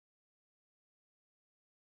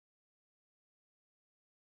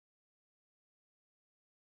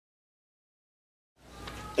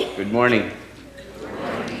Good morning.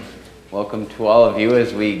 Welcome to all of you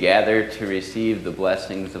as we gather to receive the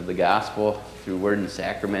blessings of the gospel through word and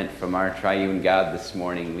sacrament from our triune God this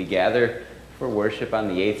morning. We gather for worship on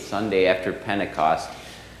the 8th Sunday after Pentecost.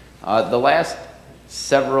 The last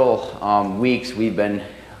several weeks we've been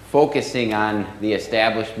focusing on the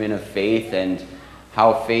establishment of faith and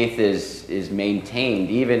how faith is maintained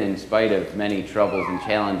even in spite of many troubles and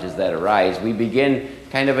challenges that arise. We begin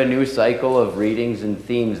kind of a new cycle of readings and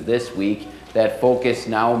themes this week that focus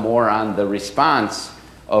now more on the response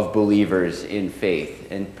of believers in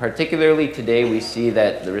faith. And particularly today we see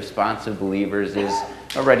that the response of believers is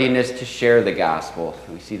a readiness to share the gospel.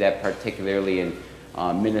 We see that particularly in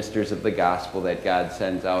ministers of the gospel that God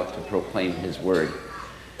sends out to proclaim his word.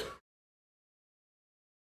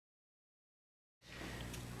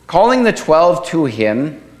 Calling the 12 to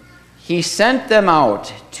him, he sent them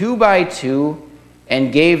out 2 by 2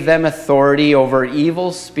 and gave them authority over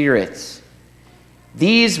evil spirits.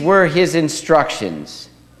 These were his instructions.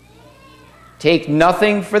 Take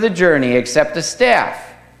nothing for the journey except a staff,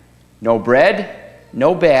 no bread,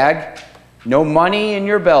 no bag, no money in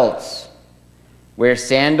your belts. Wear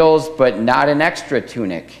sandals, but not an extra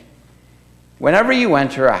tunic. Whenever you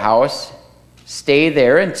enter a house, stay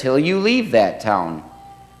there until you leave that town.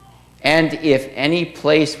 And if any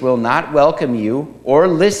place will not welcome you or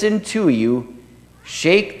listen to you,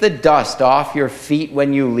 shake the dust off your feet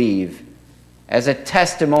when you leave, as a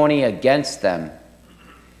testimony against them.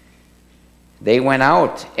 They went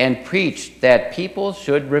out and preached that people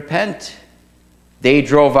should repent. They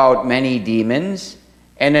drove out many demons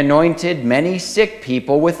and anointed many sick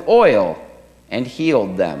people with oil and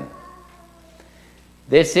healed them.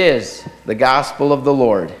 This is the gospel of the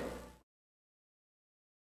Lord.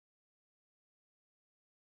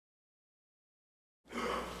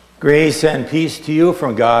 Grace and peace to you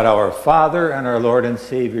from God our Father and our Lord and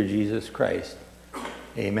Savior Jesus Christ.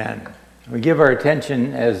 Amen. We give our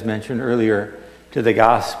attention, as mentioned earlier, to the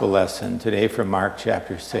gospel lesson today from Mark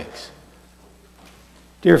chapter 6.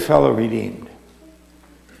 Dear fellow redeemed,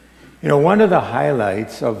 you know, one of the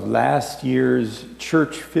highlights of last year's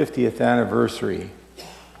church 50th anniversary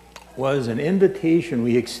was an invitation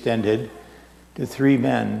we extended to 3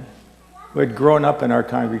 men who had grown up in our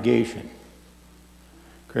congregation.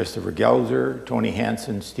 Christopher Gelzer, Tony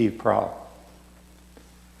Hansen, Steve Prowl.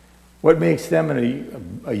 What makes them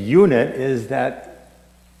a unit is that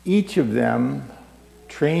each of them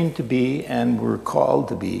trained to be and were called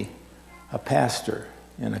to be a pastor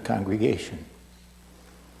in a congregation.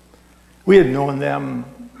 We had known them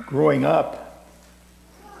growing up.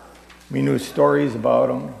 We knew stories about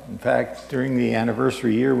them. In fact, during the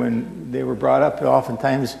anniversary year when they were brought up,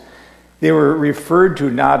 oftentimes they were referred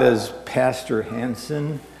to not as Pastor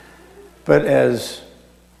Hansen, but as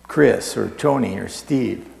Chris or Tony or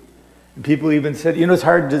Steve. And people even said, you know, it's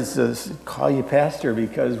hard to call you pastor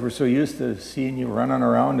because we're so used to seeing you running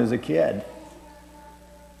around as a kid.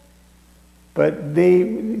 But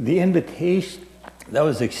the invitation that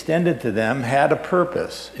was extended to them had a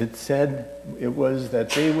purpose. It said it was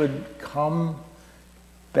that they would come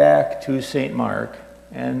back to St. Mark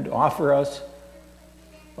and offer us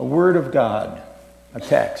a word of God, a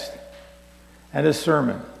text, and a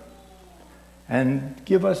sermon, and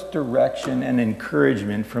give us direction and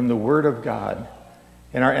encouragement from the Word of God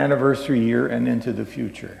in our anniversary year and into the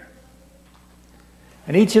future.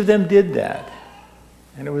 And each of them did that.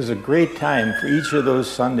 And it was a great time for each of those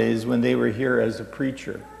Sundays when they were here as a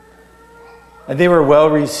preacher. And they were well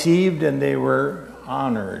received and they were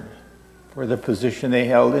honored for the position they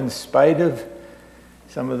held in spite of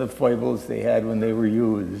some of the foibles they had when they were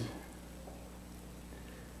youths.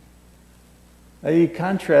 Now you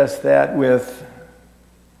contrast that with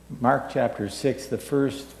Mark chapter 6, the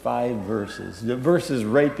first 5 verses, the verses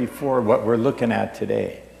right before what we're looking at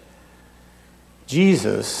today.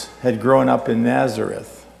 Jesus had grown up in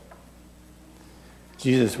Nazareth.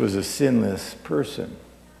 Jesus was a sinless person,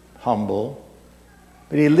 humble,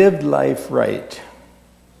 but he lived life right.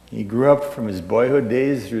 He grew up from his boyhood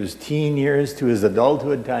days through his teen years to his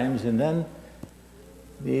adulthood times, and then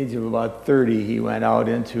at the age of about 30, he went out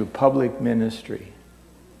into public ministry.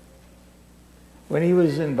 When he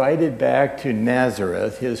was invited back to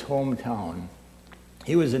Nazareth, his hometown,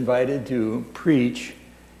 he was invited to preach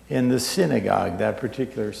in the synagogue that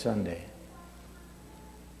particular Sunday.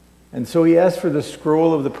 And so he asked for the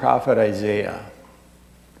scroll of the prophet Isaiah.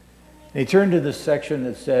 And he turned to the section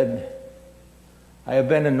that said, I have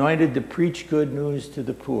been anointed to preach good news to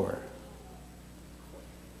the poor,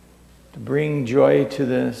 to bring joy to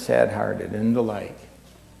the sad-hearted and the like.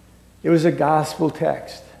 It was a gospel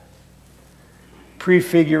text.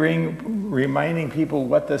 prefiguring, reminding people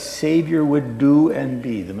what the Savior would do and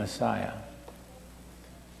be, the Messiah.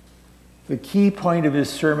 The key point of his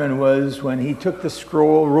sermon was when he took the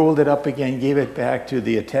scroll, rolled it up again, gave it back to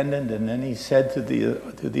the attendant, and then he said to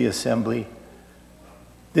the assembly,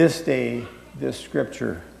 "This day, this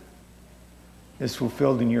scripture is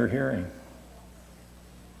fulfilled in your hearing."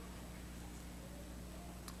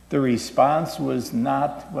 The response was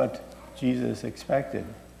not what Jesus expected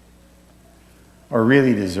or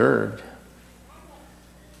really deserved.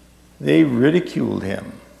 They ridiculed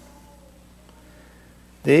him.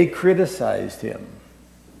 They criticized him.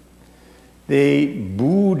 They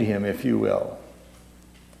booed him, if you will.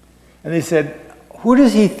 And they said, "Who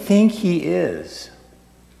does he think he is?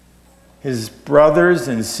 His brothers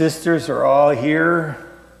and sisters are all here.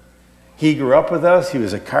 He grew up with us. He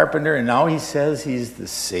was a carpenter, and now he says he's the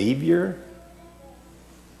Savior."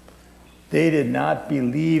 They did not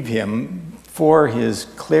believe him for his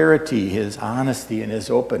clarity, his honesty, and his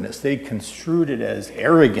openness. They construed it as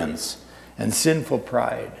arrogance and sinful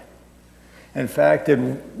pride. In fact, it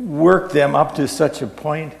worked them up to such a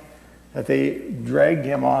point that they dragged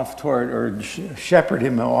him off toward, or shepherded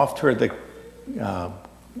him off toward the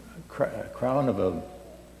crown of a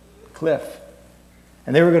cliff.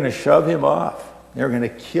 And they were going to shove him off. They were going to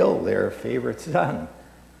kill their favorite son,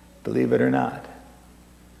 believe it or not.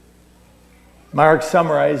 Mark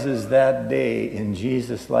summarizes that day in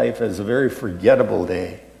Jesus' life as a very forgettable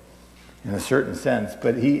day, in a certain sense,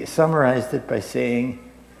 but he summarized it by saying,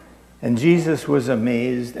 "And Jesus was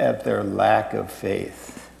amazed at their lack of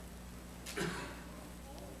faith."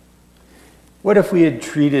 What if we had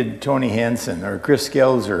treated Tony Hansen or Chris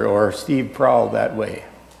Gelzer or Steve Prowl that way?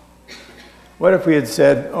 What if we had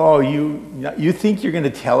said, "Oh, you think you're going to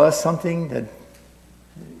tell us something that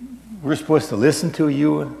we're supposed to listen to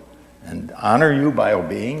you and honor you by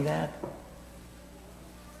obeying that?"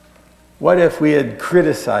 What if we had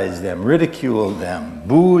criticized them, ridiculed them,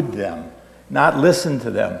 booed them, not listened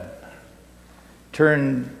to them,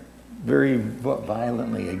 turned very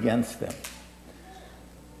violently against them?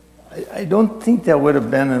 I don't think that would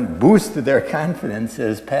have been a boost to their confidence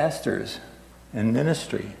as pastors in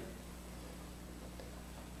ministry.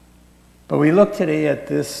 But we look today at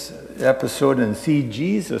this episode and see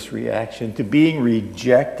Jesus' reaction to being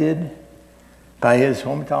rejected by his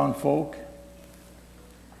hometown folk.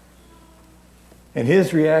 And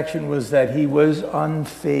his reaction was that he was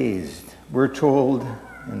unfazed. We're told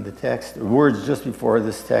in the text, words just before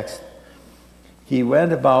this text, he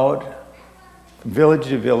went about from village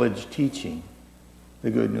to village teaching the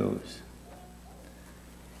good news.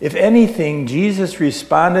 If anything, Jesus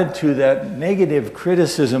responded to that negative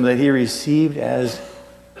criticism that he received as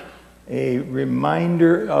a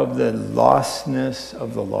reminder of the lostness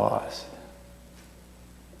of the lost.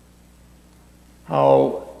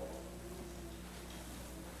 How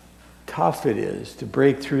tough it is to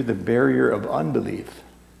break through the barrier of unbelief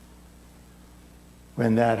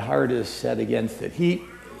when that heart is set against it.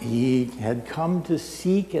 He had come to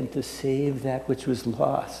seek and to save that which was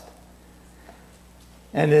lost.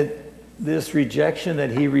 And this rejection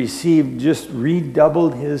that he received just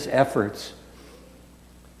redoubled his efforts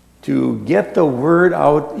to get the word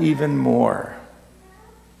out even more.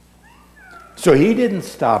 So he didn't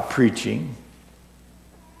stop preaching.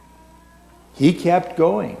 He kept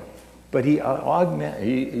going. But he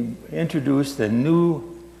introduced a new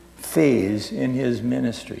phase in his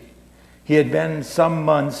ministry. He had been some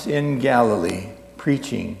months in Galilee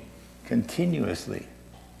preaching continuously.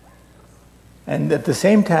 And at the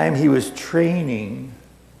same time, he was training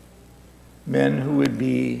men who would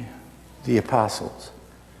be the apostles.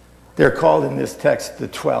 They're called in this text the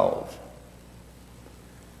 12.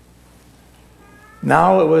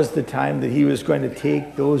 Now it was the time that he was going to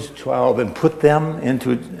take those 12 and put them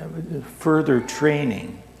into further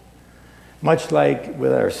training. Much like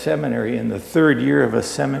with our seminary, in the third year of a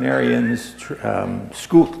seminarian's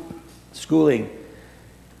schooling,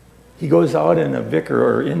 he goes out in a vicar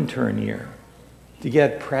or intern year to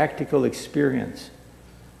get practical experience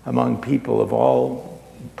among people of all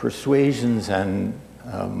persuasions and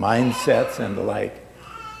mindsets and the like,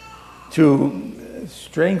 to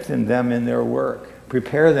strengthen them in their work,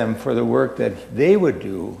 prepare them for the work that they would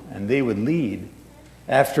do and they would lead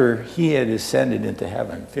after he had ascended into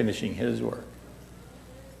heaven, finishing his work.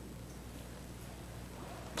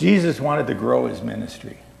 Jesus wanted to grow his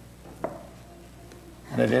ministry.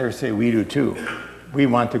 And I dare say we do too. We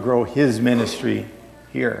want to grow his ministry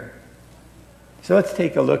here. So let's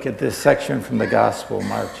take a look at this section from the Gospel,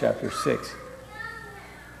 Mark chapter 6.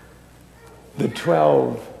 The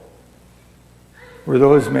 12 were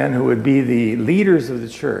those men who would be the leaders of the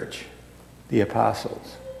church, the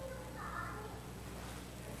apostles.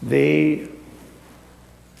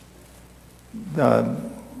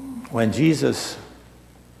 When Jesus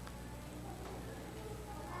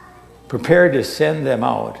prepared to send them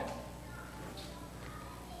out,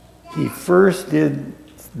 he first did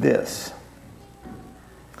this.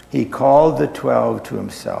 He called the 12 to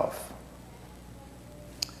himself.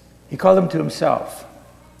 He called them to himself.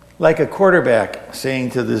 Like a quarterback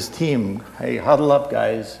saying to this team, hey, huddle up,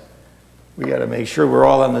 guys. We got to make sure we're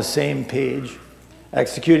all on the same page,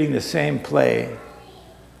 executing the same play,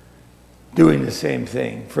 doing the same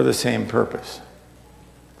thing for the same purpose.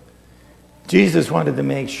 Jesus wanted to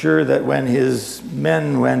make sure that when his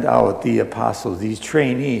men went out, the apostles, these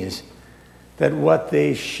trainees, that what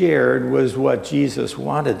they shared was what Jesus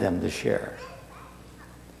wanted them to share.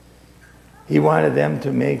 He wanted them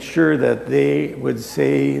to make sure that they would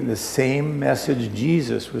say the same message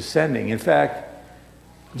Jesus was sending. In fact,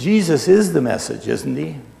 Jesus is the message, isn't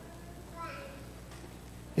he?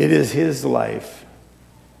 It is his life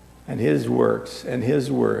and his works and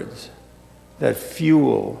his words that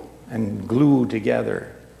fuel and glue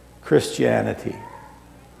together Christianity.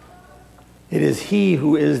 It is he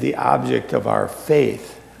who is the object of our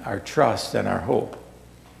faith, our trust, and our hope.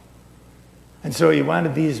 And so he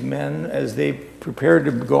wanted these men, as they prepared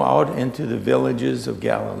to go out into the villages of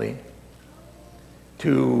Galilee,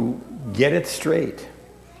 to get it straight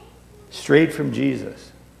from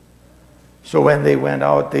Jesus. So when they went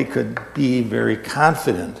out, they could be very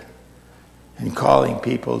confident in calling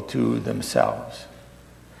people to themselves.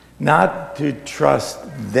 Not to trust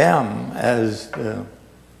them as the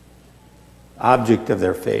object of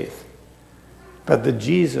their faith, but the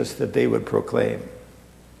Jesus that they would proclaim.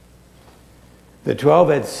 The 12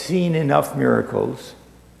 had seen enough miracles.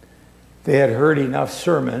 They had heard enough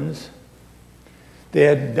sermons. They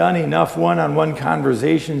had done enough one-on-one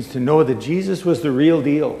conversations to know that Jesus was the real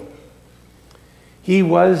deal. He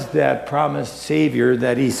was that promised Savior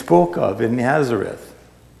that he spoke of in Nazareth.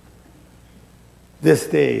 This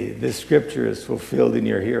day, this scripture is fulfilled in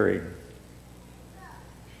your hearing.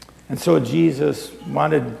 And so Jesus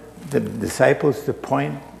wanted the disciples to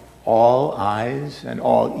point all eyes and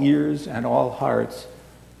all ears and all hearts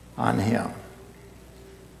on him.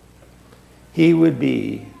 He would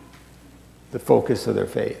be the focus of their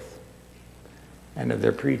faith and of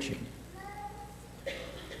their preaching.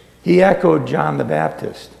 He echoed John the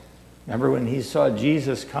Baptist. Remember when he saw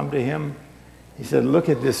Jesus come to him? He said, look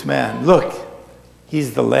at this man. Look,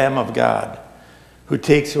 he's the Lamb of God who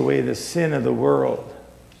takes away the sin of the world.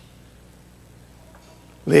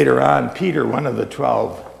 Later on, Peter, one of the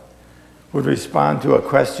 12, would respond to a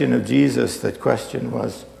question of Jesus. That question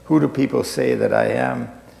was, who do people say that I am?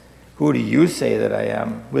 Who do you say that I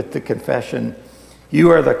am? With the confession,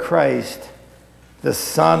 you are the Christ, the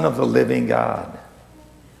Son of the living God.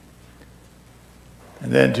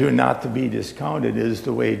 And then not to be discounted is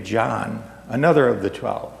the way John, another of the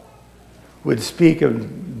 12, would speak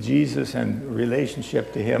of Jesus and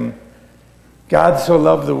relationship to him. God so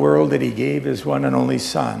loved the world that he gave his one and only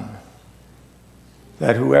Son,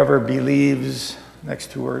 that whoever believes, next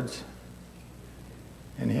two words,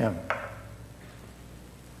 in him.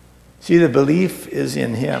 See, the belief is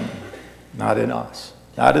in him, not in us,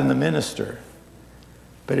 not in the minister,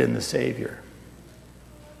 but in the Savior.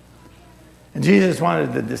 And Jesus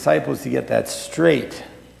wanted the disciples to get that straight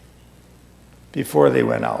before they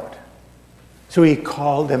went out. So he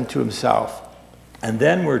called them to himself. And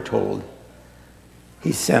then we're told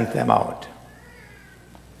he sent them out.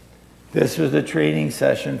 This was the training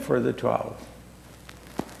session for the 12.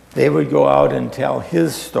 They would go out and tell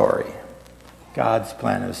his story, God's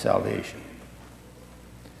plan of salvation.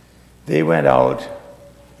 They went out,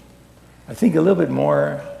 I think, a little bit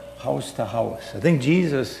more house to house. I think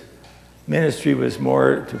Jesus' ministry was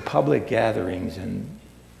more to public gatherings and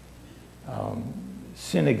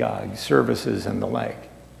synagogue services and the like.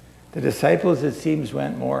 The disciples, it seems,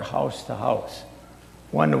 went more house to house,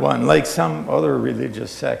 one to one, like some other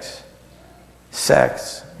religious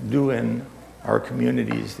sects do in our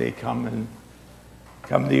communities. They come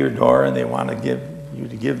to your door and they want to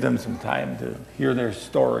give them some time to hear their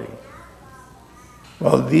story.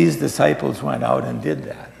 Well, these disciples went out and did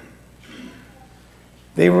that.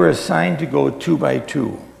 They were assigned to go 2 by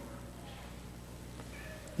 2.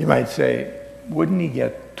 You might say, wouldn't he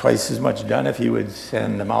get twice as much done if he would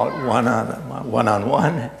send them out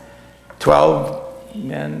one-on-one? 12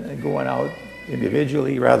 men going out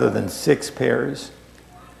individually rather than 6 pairs.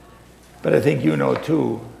 But I think you know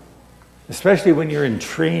too, especially when you're in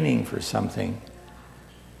training for something,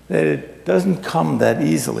 that it doesn't come that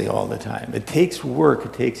easily all the time. It takes work,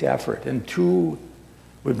 it takes effort. And 2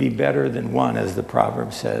 would be better than one, as the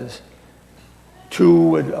proverb says. Two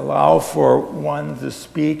would allow for one to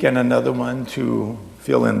speak and another one to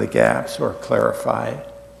fill in the gaps or clarify,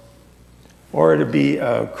 or to be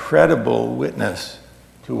a credible witness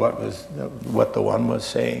to what the one was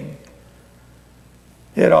saying.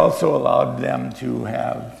 It also allowed them to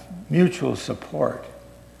have mutual support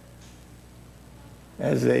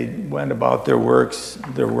as they went about their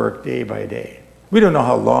work day by day. We don't know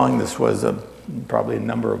how long this was, probably a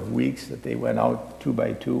number of weeks that they went out 2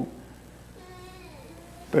 by 2.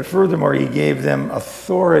 But furthermore, he gave them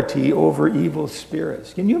authority over evil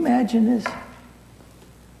spirits. Can you imagine this?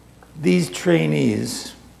 These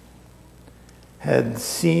trainees had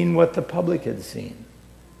seen what the public had seen.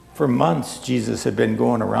 For months, Jesus had been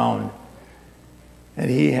going around, and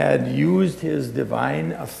he had used his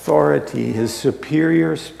divine authority, his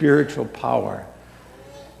superior spiritual power,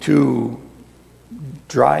 to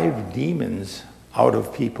drive demons out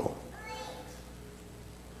of people.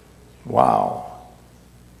 Wow.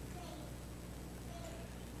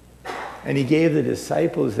 And he gave the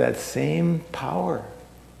disciples that same power,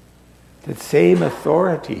 that same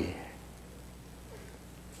authority.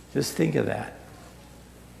 Just think of that.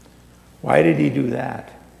 Why did he do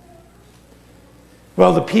that?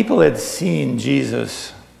 Well, the people had seen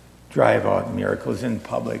Jesus drive out miracles in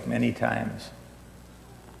public many times.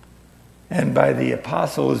 And by the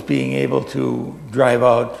apostles being able to drive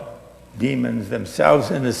out demons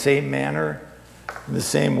themselves in the same manner, in the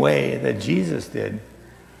same way that Jesus did,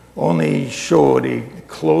 only showed a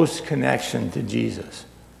close connection to Jesus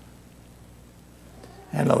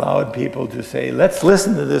and allowed people to say, let's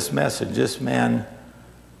listen to this message. This man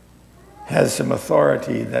has some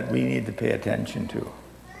authority that we need to pay attention to.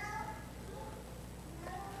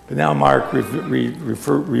 But now Mark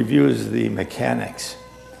reviews the mechanics.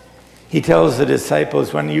 He tells the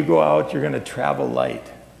disciples, when you go out, you're going to travel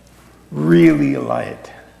light, really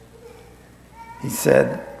light. He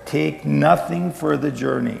said, take nothing for the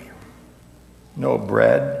journey. No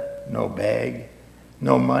bread, no bag,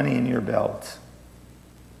 no money in your belts.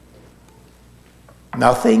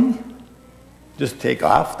 Nothing? Just take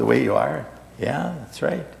off the way you are? Yeah, that's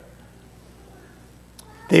right.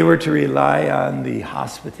 They were to rely on the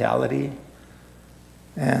hospitality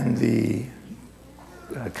and the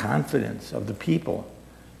confidence of the people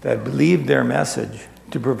that believed their message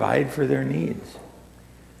to provide for their needs.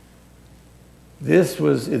 It's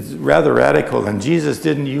rather radical, and Jesus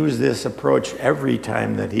didn't use this approach every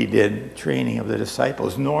time that he did training of the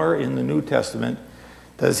disciples, nor in the New Testament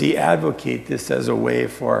does he advocate this as a way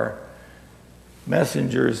for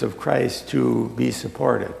messengers of Christ to be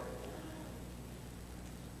supported.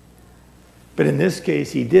 But in this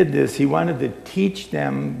case, he did this. He wanted to teach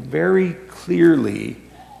them very clearly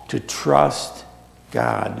to trust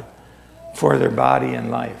God for their body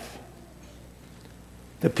and life.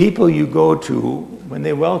 The people you go to, when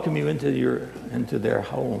they welcome you into their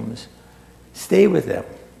homes, stay with them.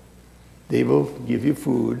 They will give you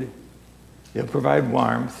food. They'll provide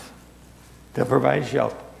warmth. They'll provide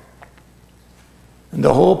shelter. And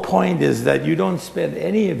the whole point is that you don't spend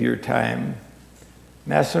any of your time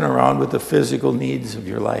messing around with the physical needs of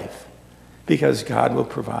your life, because God will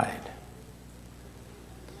provide.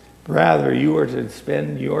 Rather, you are to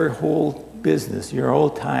spend your whole business, your whole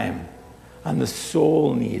time, on the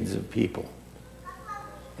soul needs of people,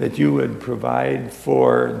 that you would provide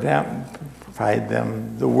them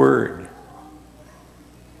the Word.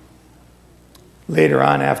 Later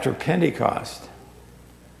on, after Pentecost,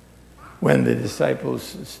 when the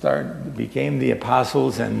disciples became the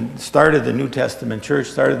apostles and started the New Testament church,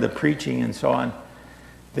 started the preaching and so on,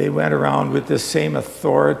 they went around with this same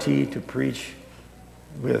authority to preach,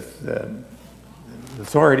 with the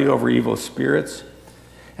authority over evil spirits,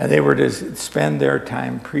 and they were to spend their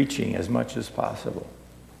time preaching as much as possible.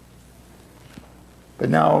 But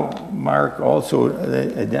now Mark also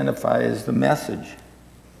identifies the message.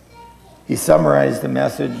 He summarized the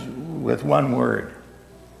message with one word: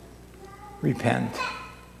 repent.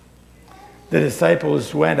 The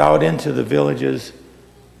disciples went out into the villages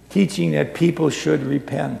teaching that people should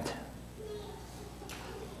repent.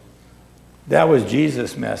 That was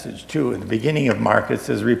Jesus' message too. In the beginning of Mark, it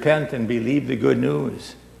says, repent and believe the good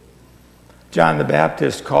news. John the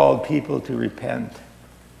Baptist called people to repent.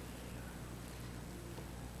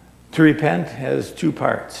 To repent has two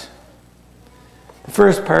parts. The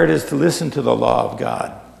first part is to listen to the law of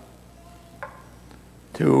God,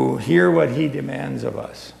 to hear what he demands of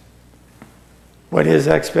us, what his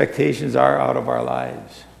expectations are out of our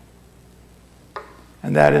lives.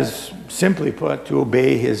 And that is, simply put, to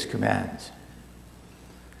obey his commands.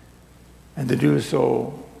 And to do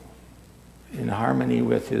so in harmony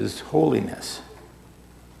with his holiness.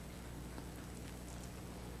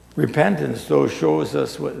 Repentance, though, shows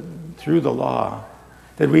us through the law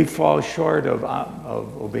that we fall short of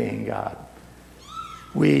obeying God.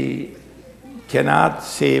 We cannot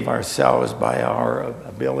save ourselves by our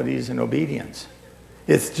abilities and obedience.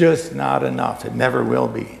 It's just not enough. It never will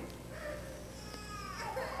be.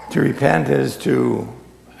 To repent is to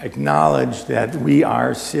acknowledge that we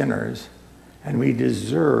are sinners and we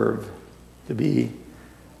deserve to be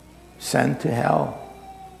sent to hell.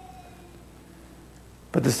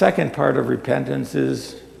 But the second part of repentance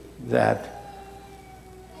is that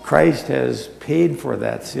Christ has paid for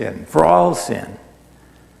that sin, for all sin,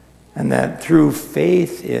 and that through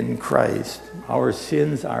faith in Christ, our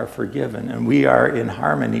sins are forgiven and we are in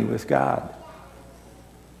harmony with God.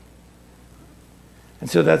 And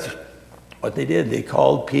so that's what they did. They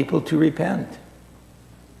called people to repent.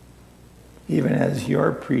 Even as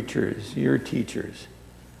your preachers, your teachers,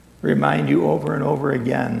 remind you over and over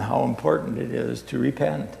again how important it is to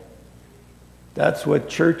repent. That's what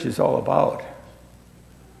church is all about.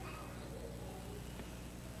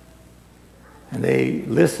 And they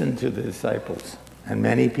listened to the disciples, and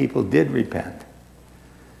many people did repent.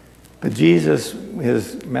 But Jesus,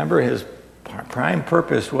 his prime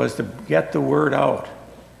purpose was to get the word out,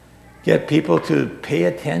 get people to pay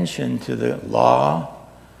attention to the law,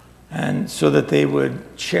 and so that they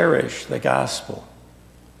would cherish the gospel.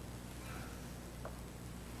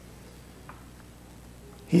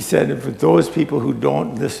 He said, for those people who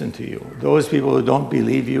don't listen to you, those people who don't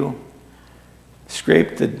believe you,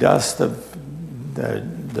 scrape the dust of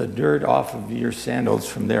the dirt off of your sandals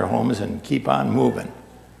from their homes and keep on moving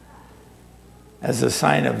as a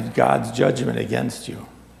sign of God's judgment against you.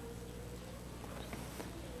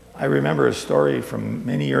 I remember a story from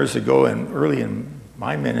many years ago, and early in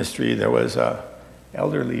my ministry, there was an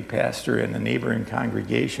elderly pastor in a neighboring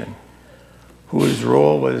congregation whose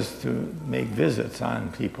role was to make visits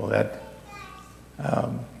on people that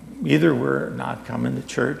either were not coming to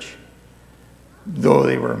church, though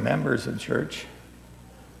they were members of church,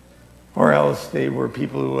 or else they were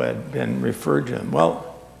people who had been referred to him.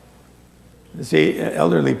 Well, this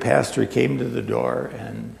elderly pastor came to the door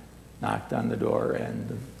and knocked on the door,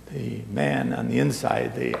 and the man on the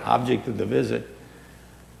inside, the object of the visit,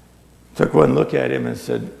 took one look at him and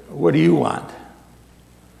said, "What do you want?"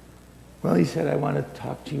 Well, he said, "I want to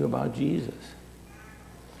talk to you about Jesus."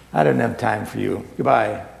 "I don't have time for you.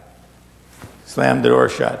 Goodbye." Slammed the door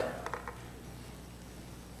shut.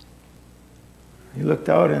 He looked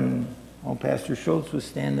out, and old Pastor Schultz was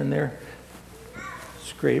standing there,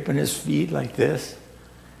 scraping his feet like this.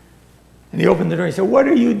 And he opened the door and he said, "What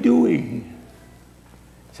are you doing?"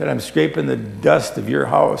 He said, "I'm scraping the dust of your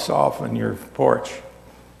house off on your porch,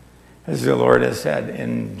 as the Lord has said,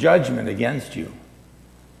 in judgment against you."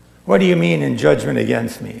 "What do you mean in judgment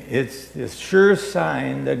against me?" "It's this sure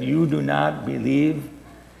sign that you do not believe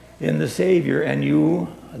in the Savior, and you,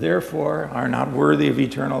 therefore, are not worthy of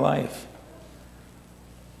eternal life."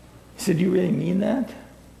 He said, "Do you really mean that?"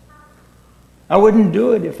 "I wouldn't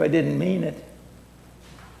do it if I didn't mean it."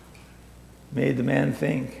 Made the man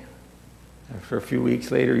think. After a few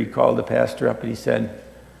weeks later, he called the pastor up and he said,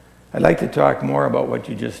 "I'd like to talk more about what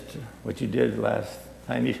you did last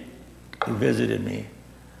time you visited me.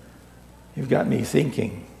 You've got me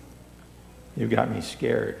thinking. You've got me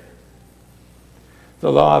scared."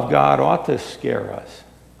 The law of God ought to scare us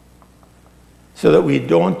so that we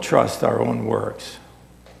don't trust our own works,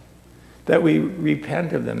 that we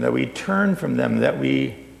repent of them, that we turn from them, that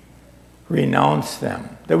we renounce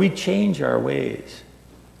them, that we change our ways,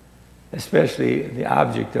 especially the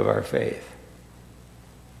object of our faith.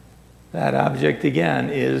 That object, again,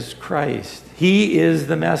 is Christ. He is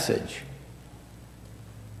the message.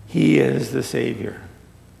 He is the Savior.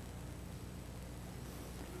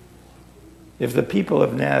 If the people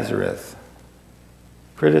of Nazareth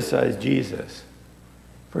criticized Jesus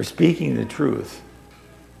for speaking the truth,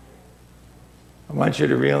 I want you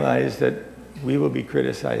to realize that we will be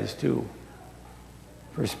criticized too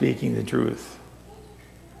for speaking the truth.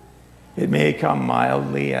 It may come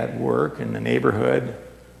mildly at work, in the neighborhood,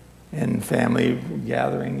 in family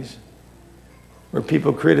gatherings, where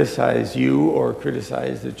people criticize you or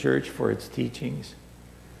criticize the church for its teachings.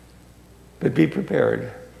 But be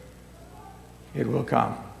prepared. It will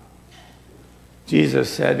come. Jesus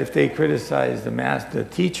said if they criticize the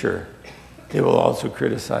teacher, they will also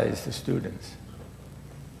criticize the students.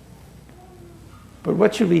 But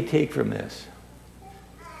what should we take from this?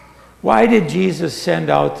 Why did Jesus send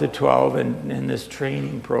out the 12 in this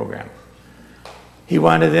training program? He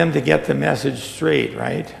wanted them to get the message straight,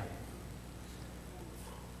 right?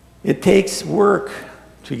 It takes work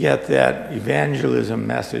to get that evangelism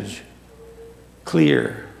message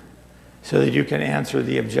clear so that you can answer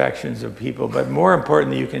the objections of people. But more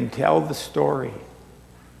importantly, you can tell the story.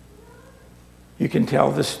 You can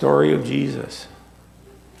tell the story of Jesus.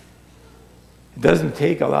 It doesn't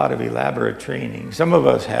take a lot of elaborate training. Some of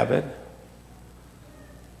us have it,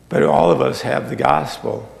 but all of us have the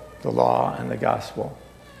gospel, the law and the gospel.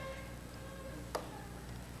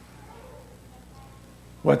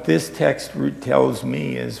 What this text tells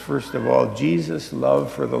me is, first of all, Jesus'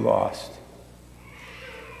 love for the lost.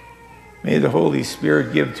 May the Holy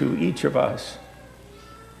Spirit give to each of us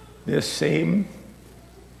this same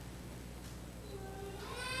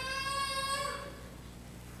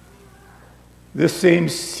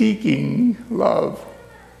seeking love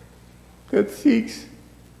that seeks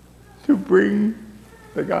to bring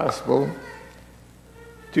the gospel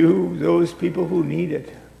to those people who need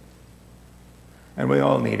it. And we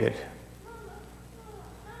all need it.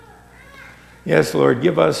 Yes, Lord,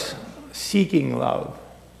 give us seeking love.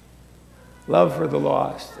 Love for the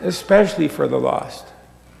lost, especially for the lost,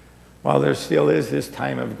 while there still is this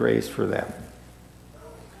time of grace for them.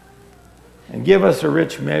 And give us a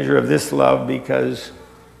rich measure of this love, because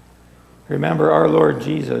remember, our Lord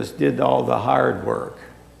Jesus did all the hard work.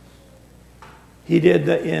 He did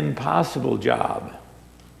the impossible job.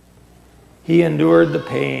 He endured the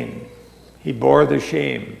pain. He bore the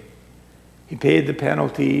shame. He paid the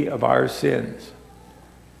penalty of our sins.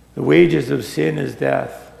 The wages of sin is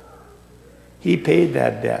death. He paid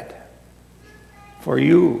that debt for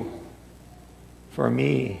you, for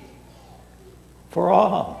me, for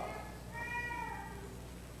all.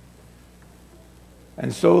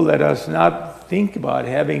 And so let us not think about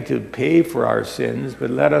having to pay for our sins, but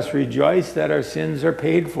let us rejoice that our sins are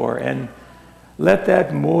paid for, and let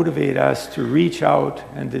that motivate us to reach out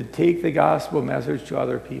and to take the gospel message to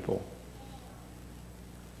other people,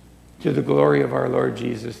 to the glory of our Lord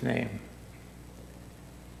Jesus' name.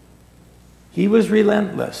 He was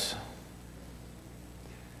relentless.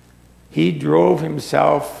 He drove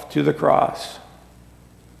himself to the cross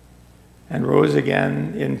and rose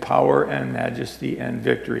again in power and majesty and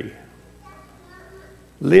victory.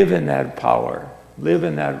 Live in that power. Live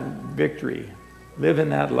in that victory. Live in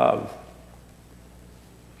that love.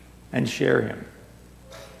 And share him.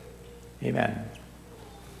 Amen.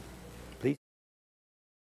 Please.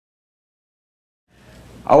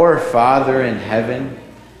 Our Father in heaven,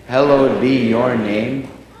 hallowed be your name.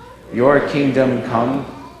 Your kingdom come.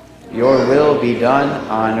 Your will be done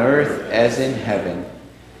on earth as in heaven.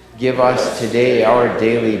 Give us today our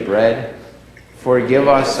daily bread. Forgive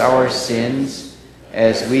us our sins,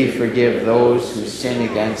 as we forgive those who sin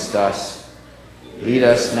against us. Lead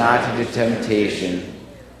us not into temptation,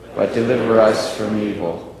 but deliver us from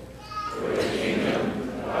evil. For the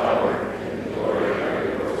kingdom, the power, and the glory are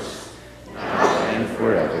yours, now and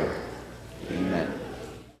forever. Amen.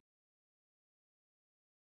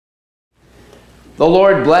 The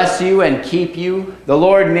Lord bless you and keep you. The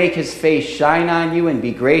Lord make his face shine on you and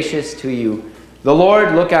be gracious to you. The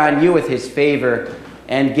Lord look on you with his favor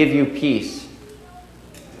and give you peace.